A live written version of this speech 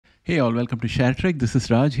Hey all, welcome to ShareTrek. This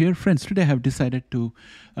is Raj here. Friends, today I have decided to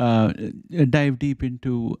dive deep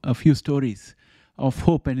into a few stories of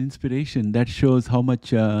hope and inspiration that shows how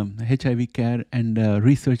much HIV care and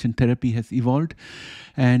research and therapy has evolved.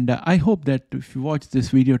 And I hope that if you watch this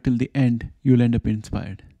video till the end, you'll end up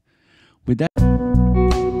inspired. With that,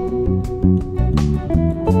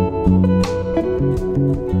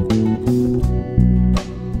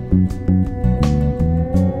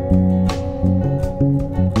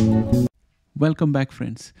 welcome back,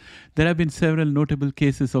 friends. There have been several notable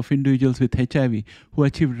cases of individuals with HIV who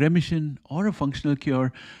achieved remission or a functional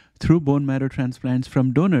cure through bone marrow transplants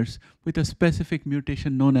from donors with a specific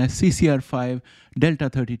mutation known as CCR5 delta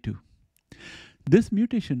 32. This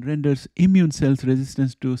mutation renders immune cells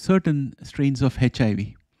resistant to certain strains of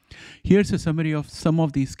HIV. Here's a summary of some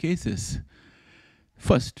of these cases.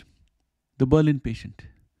 First, the Berlin patient,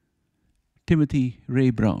 Timothy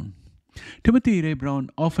Ray Brown. Timothy Ray Brown,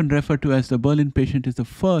 often referred to as the Berlin patient, is the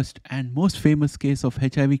first and most famous case of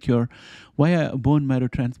HIV cure via a bone marrow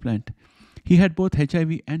transplant. He had both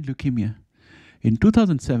HIV and leukemia. In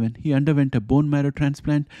 2007, he underwent a bone marrow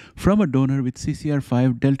transplant from a donor with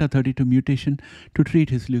CCR5 delta 32 mutation to treat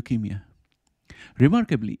his leukemia.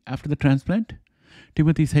 Remarkably, after the transplant,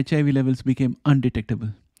 Timothy's HIV levels became undetectable,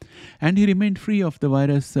 and he remained free of the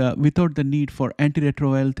virus without the need for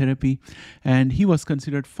antiretroviral therapy, and he was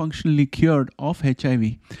considered functionally cured of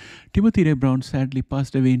HIV. Timothy Ray Brown sadly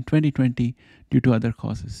passed away in 2020 due to other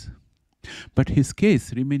causes. But his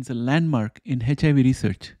case remains a landmark in HIV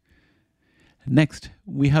research. Next,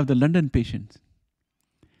 we have the London patient,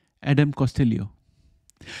 Adam Costello.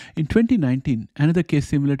 In 2019, another case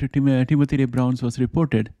similar to Timothy Ray Brown's was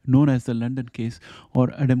reported, known as the London case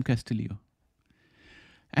or Adam Costello.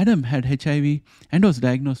 Adam had HIV and was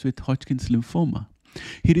diagnosed with Hodgkin's lymphoma.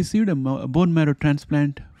 He received a bone marrow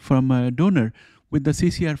transplant from a donor with the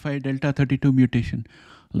CCR5 delta 32 mutation.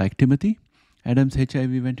 Like Timothy, Adam's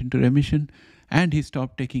HIV went into remission and he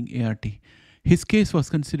stopped taking ART. His case was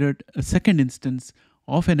considered a second instance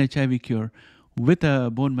of an HIV cure with a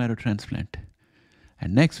bone marrow transplant.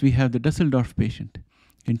 And next we have the Dusseldorf patient.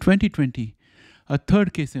 In 2020, a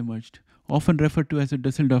third case emerged, often referred to as a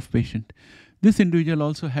Dusseldorf patient. This individual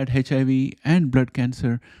also had HIV and blood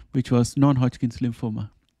cancer, which was non-Hodgkin's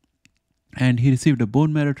lymphoma. And he received a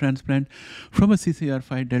bone marrow transplant from a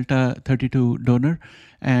CCR5 delta 32 donor.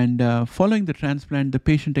 And following the transplant, the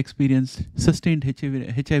patient experienced sustained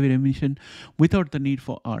HIV remission without the need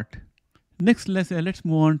for ART. Next, let's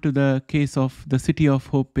move on to the case of the City of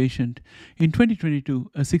Hope patient. In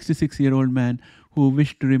 2022, a 66-year-old man who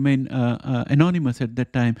wished to remain anonymous at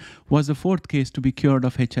that time was the fourth case to be cured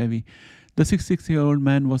of HIV. The 66-year-old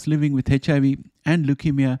man was living with HIV and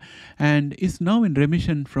leukemia and is now in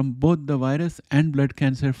remission from both the virus and blood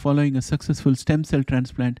cancer following a successful stem cell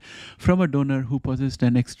transplant from a donor who possessed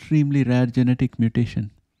an extremely rare genetic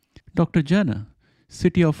mutation. Dr. Jana,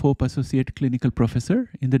 City of Hope Associate Clinical Professor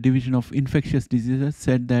in the Division of Infectious Diseases,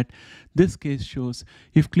 said that this case shows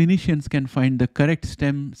if clinicians can find the correct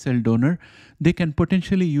stem cell donor, they can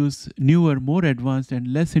potentially use newer, more advanced and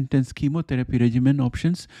less intense chemotherapy regimen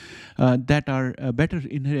options that are better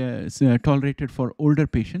tolerated for older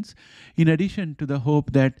patients, in addition to the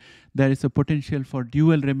hope that there is a potential for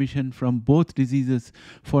dual remission from both diseases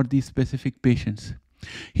for these specific patients.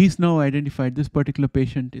 He's now identified, this particular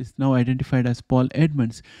patient is now identified as Paul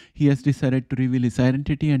Edmonds. He has decided to reveal his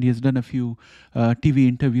identity and he has done a few TV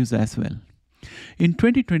interviews as well. In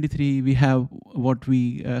 2023, we have what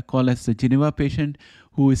we call as the Geneva patient,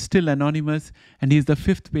 who is still anonymous, and he is the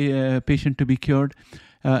fifth patient to be cured.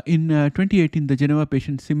 In 2018, the Geneva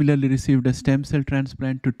patient similarly received a stem cell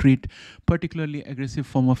transplant to treat particularly aggressive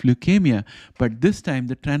form of leukemia, but this time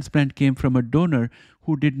the transplant came from a donor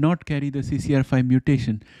who did not carry the CCR5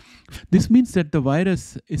 mutation. This means that the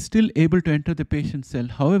virus is still able to enter the patient's cell.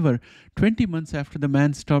 However, 20 months after the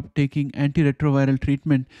man stopped taking antiretroviral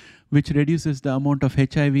treatment, which reduces the amount of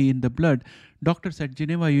HIV in the blood, doctors at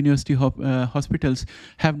Geneva University hospitals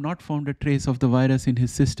have not found a trace of the virus in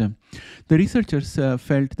his system. The researchers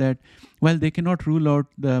felt that while they cannot rule out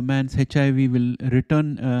the man's HIV will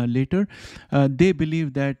return later, they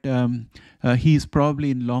believe that he is probably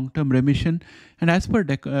in long-term remission. And as per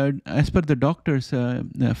the doctors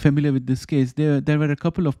familiar with this case, there were a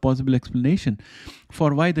couple of possible explanations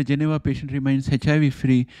for why the Geneva patient remains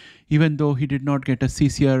HIV-free, even though he did not get a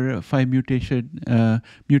CCR5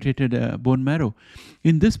 mutated bone marrow.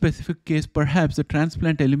 In this specific case, perhaps the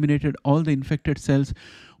transplant eliminated all the infected cells,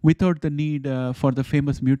 without the need for the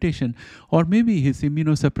famous mutation, or maybe his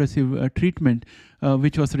immunosuppressive treatment,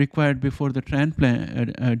 which was required before the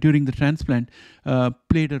transplant, during the transplant,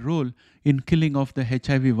 played a role in killing off the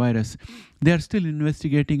HIV virus. They are still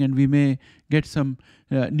investigating, and we may get some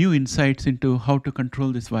new insights into how to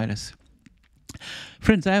control this virus.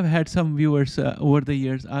 Friends, I have had some viewers over the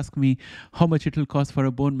years ask me how much it will cost for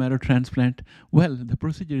a bone marrow transplant. Well, the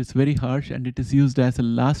procedure is very harsh, and it is used as a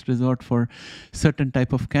last resort for certain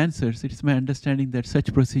type of cancers. It is my understanding that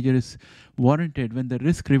such procedure is warranted when the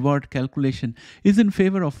risk-reward calculation is in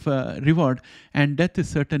favor of reward, and death is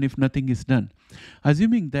certain if nothing is done.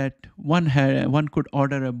 Assuming that one could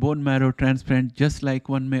order a bone marrow transplant just like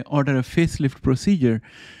one may order a facelift procedure,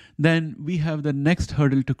 then we have the next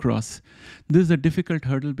hurdle to cross. This is a difficult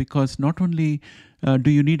hurdle because not only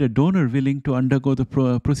do you need a donor willing to undergo the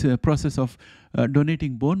process of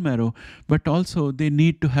donating bone marrow, but also they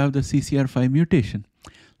need to have the CCR5 mutation.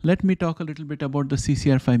 Let me talk a little bit about the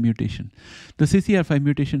CCR5 mutation. The CCR5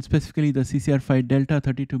 mutation, specifically the CCR5 delta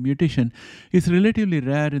 32 mutation, is relatively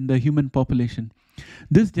rare in the human population.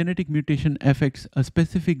 This genetic mutation affects a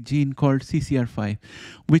specific gene called CCR5,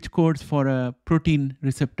 which codes for a protein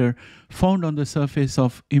receptor found on the surface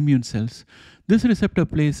of immune cells. This receptor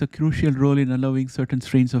plays a crucial role in allowing certain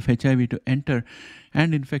strains of HIV to enter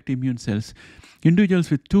and infect immune cells.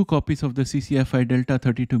 Individuals with 2 copies of the CCR5 delta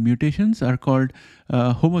 32 mutations are called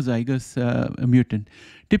homozygous mutant.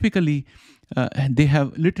 Typically, they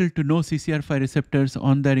have little to no CCR5 receptors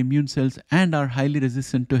on their immune cells and are highly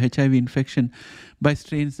resistant to HIV infection by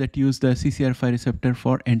strains that use the CCR5 receptor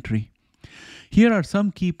for entry. Here are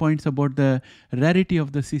some key points about the rarity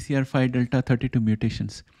of the CCR5 delta 32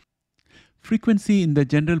 mutations. Frequency in the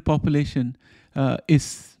general population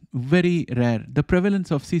is very rare. The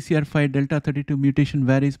prevalence of CCR5 delta 32 mutation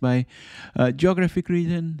varies by geographic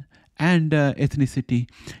region and ethnicity.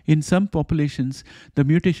 In some populations, the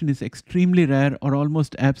mutation is extremely rare or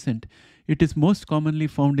almost absent. It is most commonly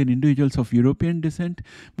found in individuals of European descent,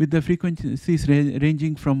 with the frequencies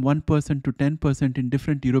ranging from 1% to 10% in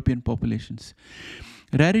different European populations.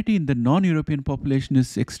 Rarity in the non-European population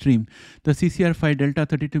is extreme. The CCR5 delta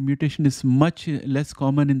 32 mutation is much less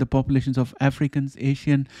common in the populations of Africans,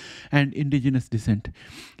 Asian, and indigenous descent.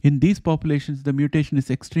 In these populations, the mutation is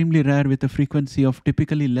extremely rare with a frequency of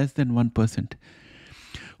typically less than 1%.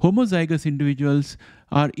 Homozygous individuals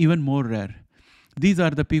are even more rare. These are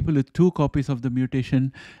the people with 2 copies of the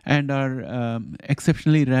mutation and are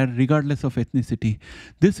exceptionally rare regardless of ethnicity.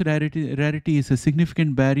 This rarity is a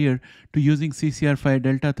significant barrier to using CCR5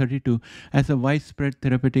 delta 32 as a widespread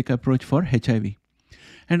therapeutic approach for HIV.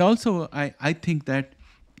 And also, I think that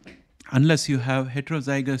unless you have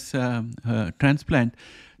heterozygous transplant,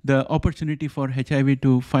 the opportunity for HIV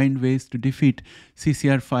to find ways to defeat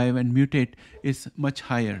CCR5 and mutate is much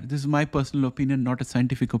higher. This is my personal opinion, not a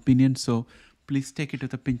scientific opinion, so please take it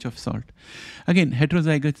with a pinch of salt. Again,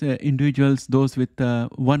 heterozygous individuals, those with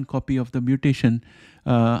 1 copy of the mutation,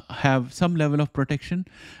 have some level of protection,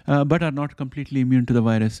 but are not completely immune to the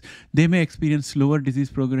virus. They may experience slower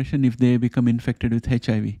disease progression if they become infected with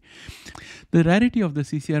HIV. The rarity of the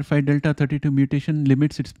CCR5 delta 32 mutation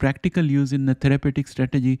limits its practical use in the therapeutic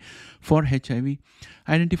strategy for HIV.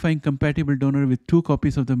 Identifying compatible donor with 2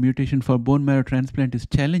 copies of the mutation for bone marrow transplant is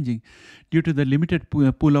challenging due to the limited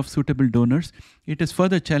pool of suitable donors. It is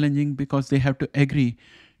further challenging because they have to agree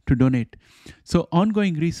to donate. So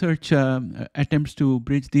ongoing research attempts to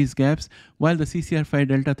bridge these gaps. While the CCR5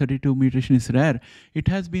 delta 32 mutation is rare, it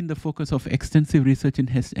has been the focus of extensive research in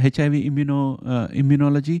HIV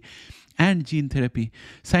immunology and gene therapy.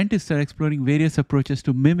 Scientists are exploring various approaches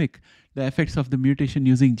to mimic the effects of the mutation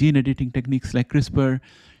using gene editing techniques like CRISPR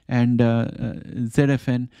and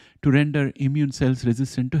ZFN to render immune cells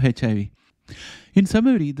resistant to HIV. In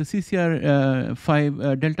summary, the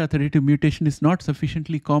CCR5 delta 32 mutation is not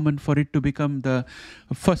sufficiently common for it to become the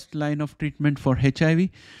first line of treatment for HIV.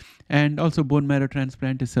 And also bone marrow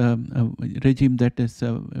transplant is a regime that is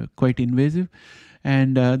quite invasive.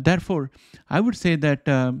 And therefore, I would say that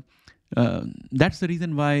that's the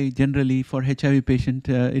reason why generally for HIV patient,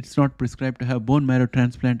 it's not prescribed to have bone marrow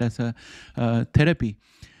transplant as a therapy.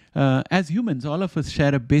 As humans, all of us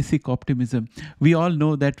share a basic optimism. We all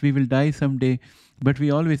know that we will die someday, but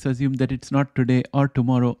we always assume that it's not today or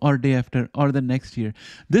tomorrow or day after or the next year.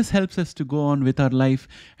 This helps us to go on with our life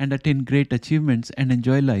and attain great achievements and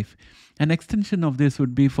enjoy life. An extension of this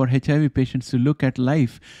would be for HIV patients to look at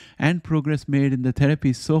life and progress made in the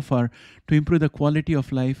therapies so far to improve the quality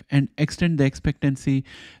of life and extend the expectancy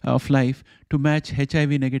of life to match HIV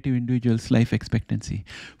negative individuals' life expectancy.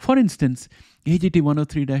 For instance,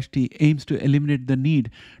 AGT103-T aims to eliminate the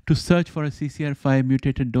need to search for a CCR5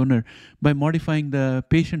 mutated donor by modifying the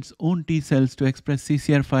patient's own T cells to express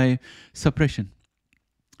CCR5 suppression.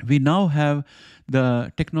 We now have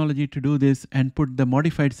the technology to do this and put the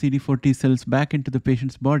modified CD4 T cells back into the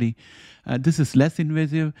patient's body. This is less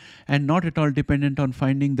invasive and not at all dependent on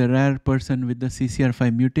finding the rare person with the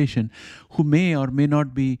CCR5 mutation who may or may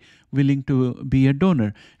not be willing to be a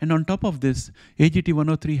donor. And on top of this,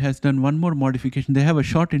 AGT103 has done one more modification. They have a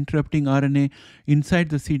short interrupting RNA inside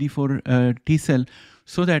the CD4 T cell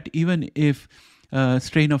so that even if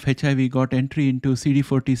strain of HIV got entry into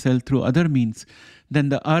CD4 T cell through other means, then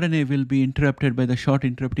the RNA will be interrupted by the short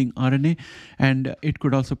interrupting RNA, and it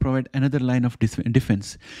could also provide another line of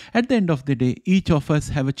defense. At the end of the day, each of us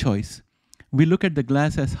have a choice. We look at the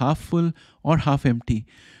glass as half full or half empty.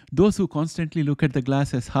 Those who constantly look at the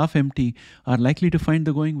glass as half empty are likely to find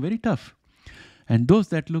the going very tough. And those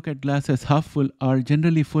that look at glass as half full are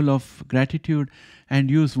generally full of gratitude and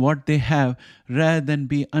use what they have rather than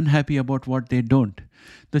be unhappy about what they don't.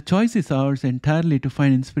 The choice is ours entirely to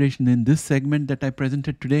find inspiration in this segment that I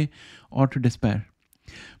presented today or to despair.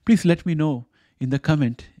 Please let me know in the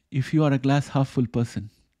comment if you are a glass half full person.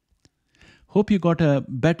 Hope you got a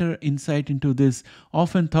better insight into this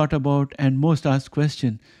often thought about and most asked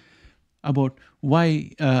question about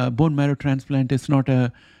why bone marrow transplant is not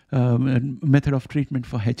a method of treatment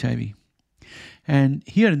for HIV. And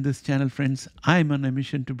here in this channel, friends, I'm on a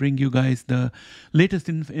mission to bring you guys the latest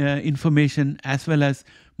information as well as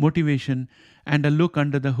motivation and a look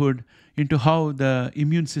under the hood into how the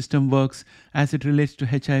immune system works as it relates to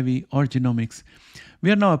HIV or genomics.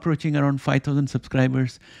 We are now approaching around 5,000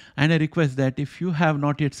 subscribers, and I request that if you have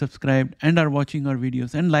not yet subscribed and are watching our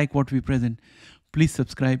videos and like what we present, please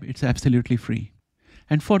subscribe. It's absolutely free.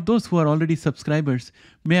 And for those who are already subscribers,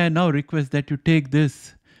 may I now request that you take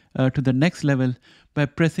this to the next level by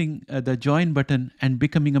pressing the join button and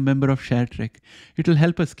becoming a member of ShareTrek. It will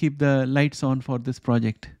help us keep the lights on for this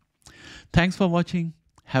project. Thanks for watching.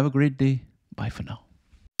 Have a great day. Bye for now.